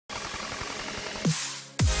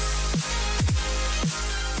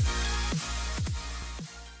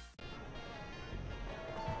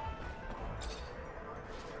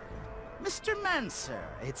Technomancer.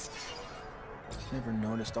 It's... Never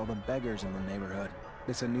noticed all the beggars in the neighborhood.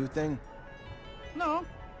 This a new thing? No.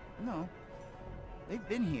 They've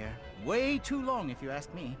been here way too long, if you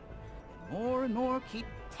ask me. And more keep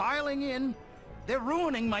piling in. They're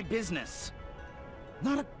ruining my business.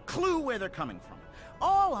 Not a clue where they're coming from.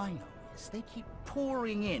 All I know is they keep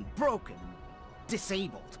pouring in, broken,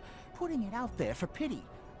 disabled, putting it out there for pity.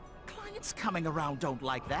 Clients coming around don't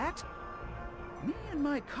like that. Me and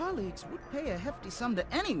my colleagues would pay a hefty sum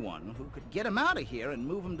to anyone who could get them out of here and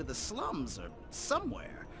move them to the slums or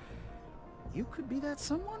somewhere. You could be that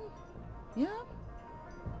someone? Yeah?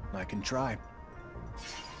 I can try.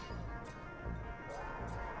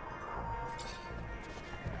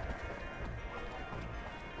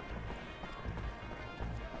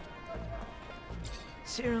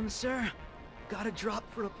 Serum, sir. Got a drop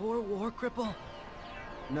for a poor war cripple?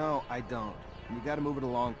 No, I don't. You gotta move it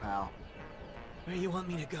along, pal. Where do you want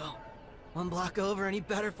me to go? One block over, any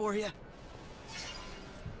better for you?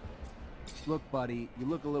 Look, buddy, you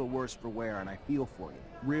look a little worse for wear, and I feel for you.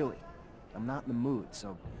 Really. I'm not in the mood,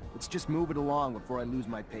 so let's just move it along before I lose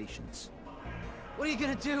my patience. What are you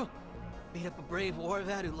gonna do? Beat up a brave war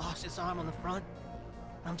vet who lost his arm on the front?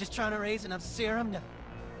 I'm just trying to raise enough serum to...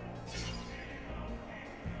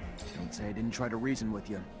 Don't say I didn't try to reason with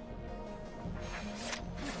you.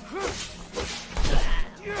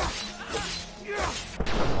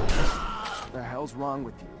 The hell's wrong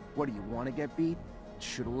with you? What, do you want to get beat?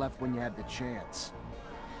 Should've left when you had the chance.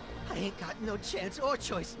 I ain't got no chance or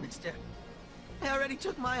choice, mister. They already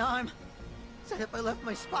took my arm. Said if I left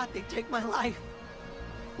my spot, they'd take my life.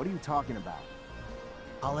 What are you talking about?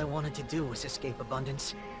 All I wanted to do was escape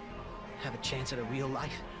abundance. Have a chance at a real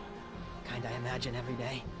life. Kind I imagine every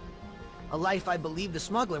day. A life I believed the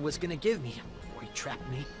smuggler was gonna give me before he trapped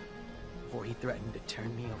me. Before he threatened to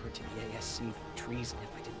turn me over to the ASC for treason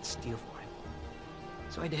if I didn't steal for him.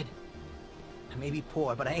 So I did. I may be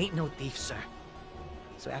poor, but I ain't no thief, sir.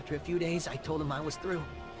 So after a few days, I told him I was through.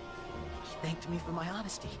 He thanked me for my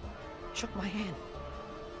honesty, shook my hand,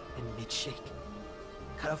 and mid-shake,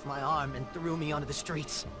 cut off my arm and threw me onto the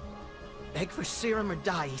streets. Beg for serum or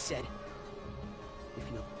die, he said. You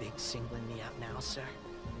feel big singling me out now, sir?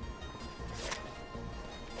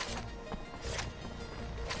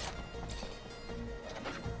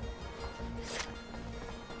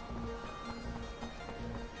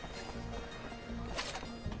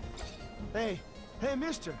 Hey,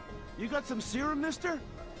 mister. You got some serum, mister?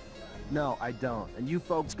 No, I don't. And you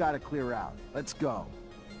folks gotta clear out. Let's go.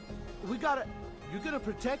 We gotta... You gonna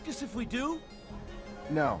protect us if we do?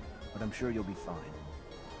 No, but I'm sure you'll be fine.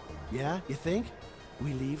 Yeah, you think?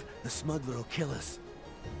 We leave, the smuggler will kill us.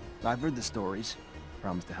 I've heard the stories.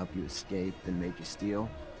 Promised to help you escape, then make you steal,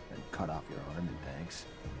 then cut off your arm in thanks.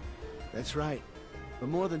 That's right. But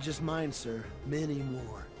more than just mine, sir. Many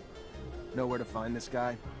more. Know where to find this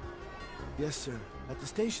guy? Yes, sir. At the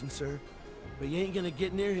station, sir. But you ain't gonna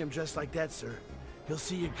get near him dressed like that, sir. He'll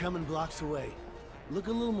see you coming blocks away. Look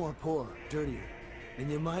a little more poor, dirtier, and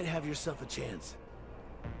you might have yourself a chance.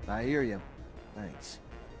 I hear you. Thanks.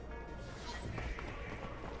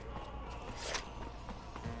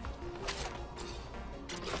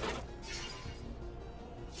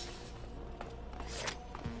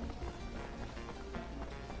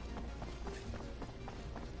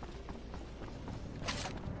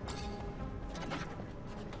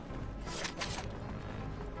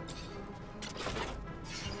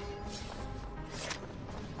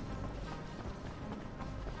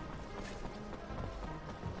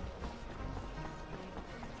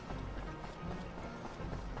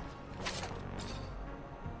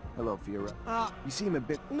 Hello, Fiora. You seem a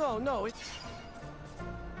bit... No, it's...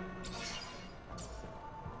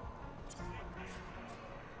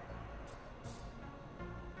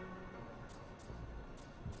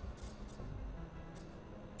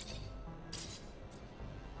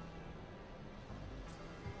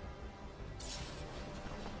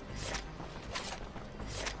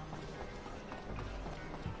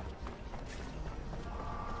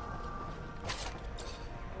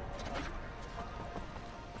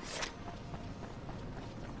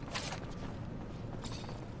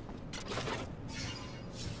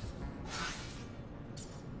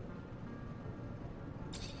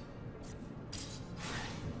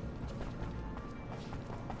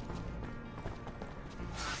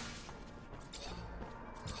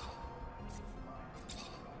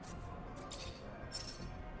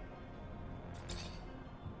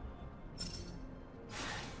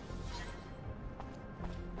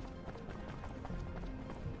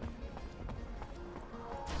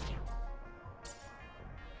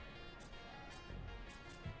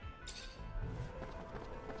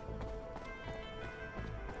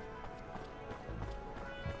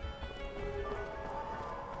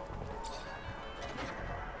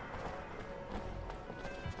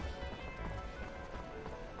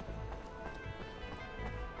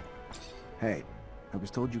 Hey, I was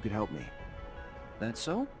told you could help me. That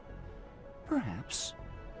so? Perhaps.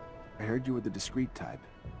 I heard you were the discreet type.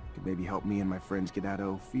 Could maybe help me and my friends get out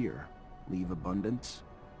of fear. Leave abundance.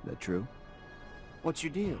 Is that true? What's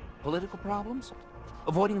your deal? Political problems?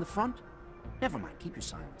 Avoiding the front? Never mind, keep your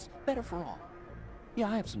silence. Better for all. Yeah,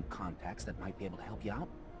 I have some contacts that might be able to help you out.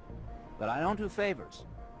 But I don't do favors.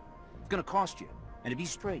 It's gonna cost you. And to be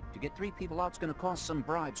straight, to get 3 people out, it's gonna cost some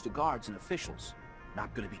bribes to guards and officials.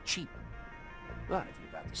 Not gonna be cheap. But if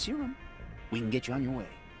you got the serum, we can get you on your way.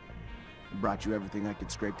 I brought you everything I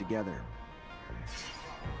could scrape together.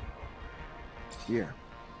 Here.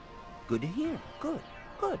 Good to hear. Good.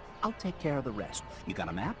 Good. I'll take care of the rest. You got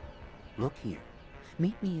a map? Look here.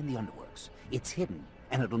 Meet me in the underworks. It's hidden,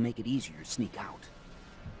 and it'll make it easier to sneak out.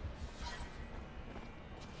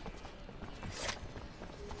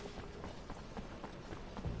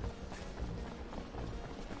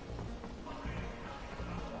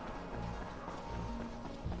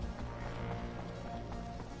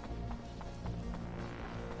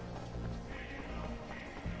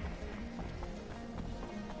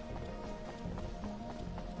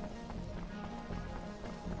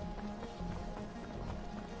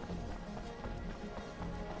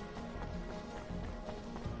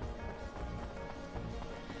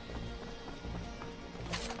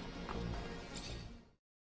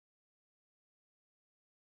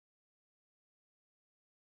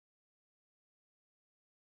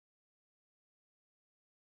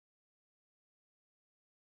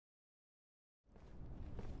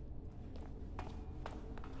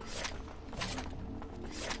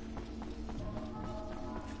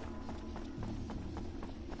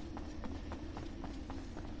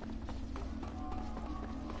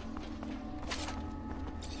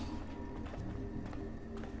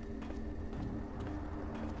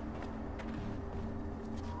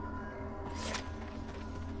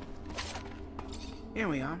 Here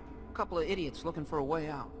we are. A couple of idiots looking for a way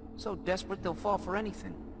out. So desperate they'll fall for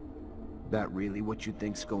anything. That really what you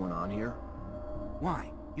think's going on here? Why?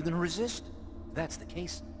 You gonna resist? If that's the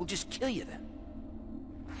case, we'll just kill you then.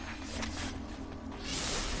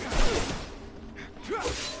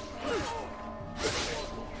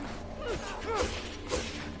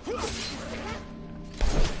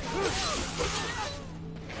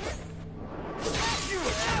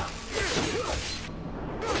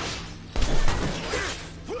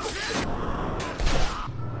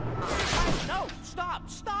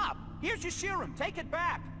 Here's your serum. Take it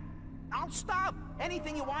back. I'll stop.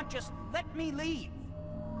 Anything you want, just let me leave.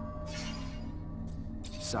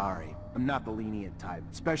 Sorry, I'm not the lenient type,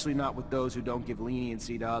 especially not with those who don't give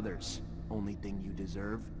leniency to others. Only thing you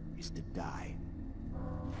deserve is to die.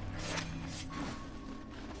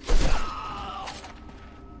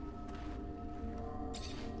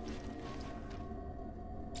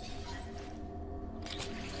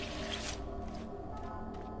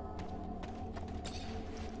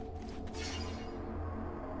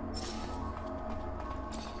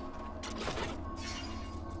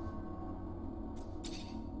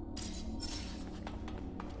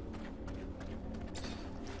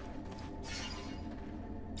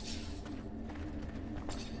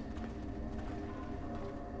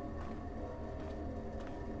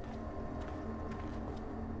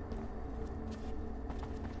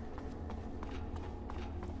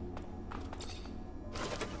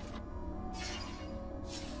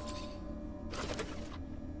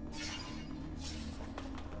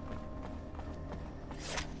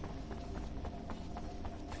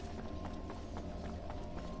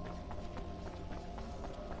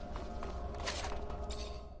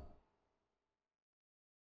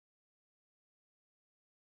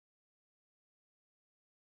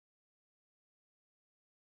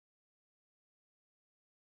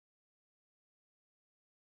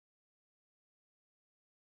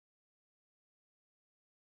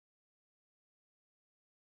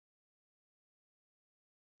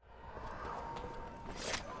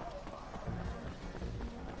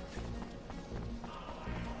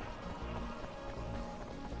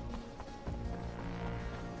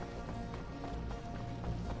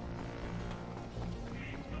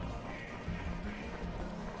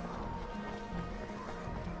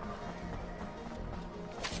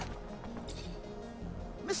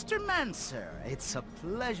 Mr. Mancer, it's a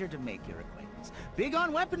pleasure to make your acquaintance. Big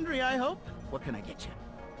on weaponry, I hope? What can I get you?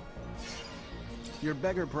 Your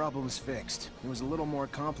beggar problem's fixed. It was a little more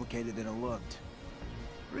complicated than it looked.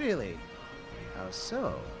 Really? How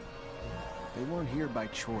so? They weren't here by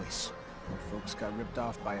choice. My folks got ripped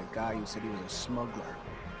off by a guy who said he was a smuggler.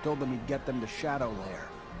 Told them he'd get them to Shadow Lair.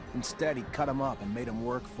 Instead, he cut them up and made them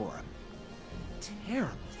work for him.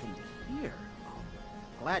 Terrible thing to hear.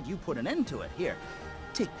 glad you put an end to it. Here,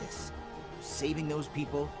 take this. Saving those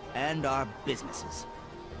people and our businesses.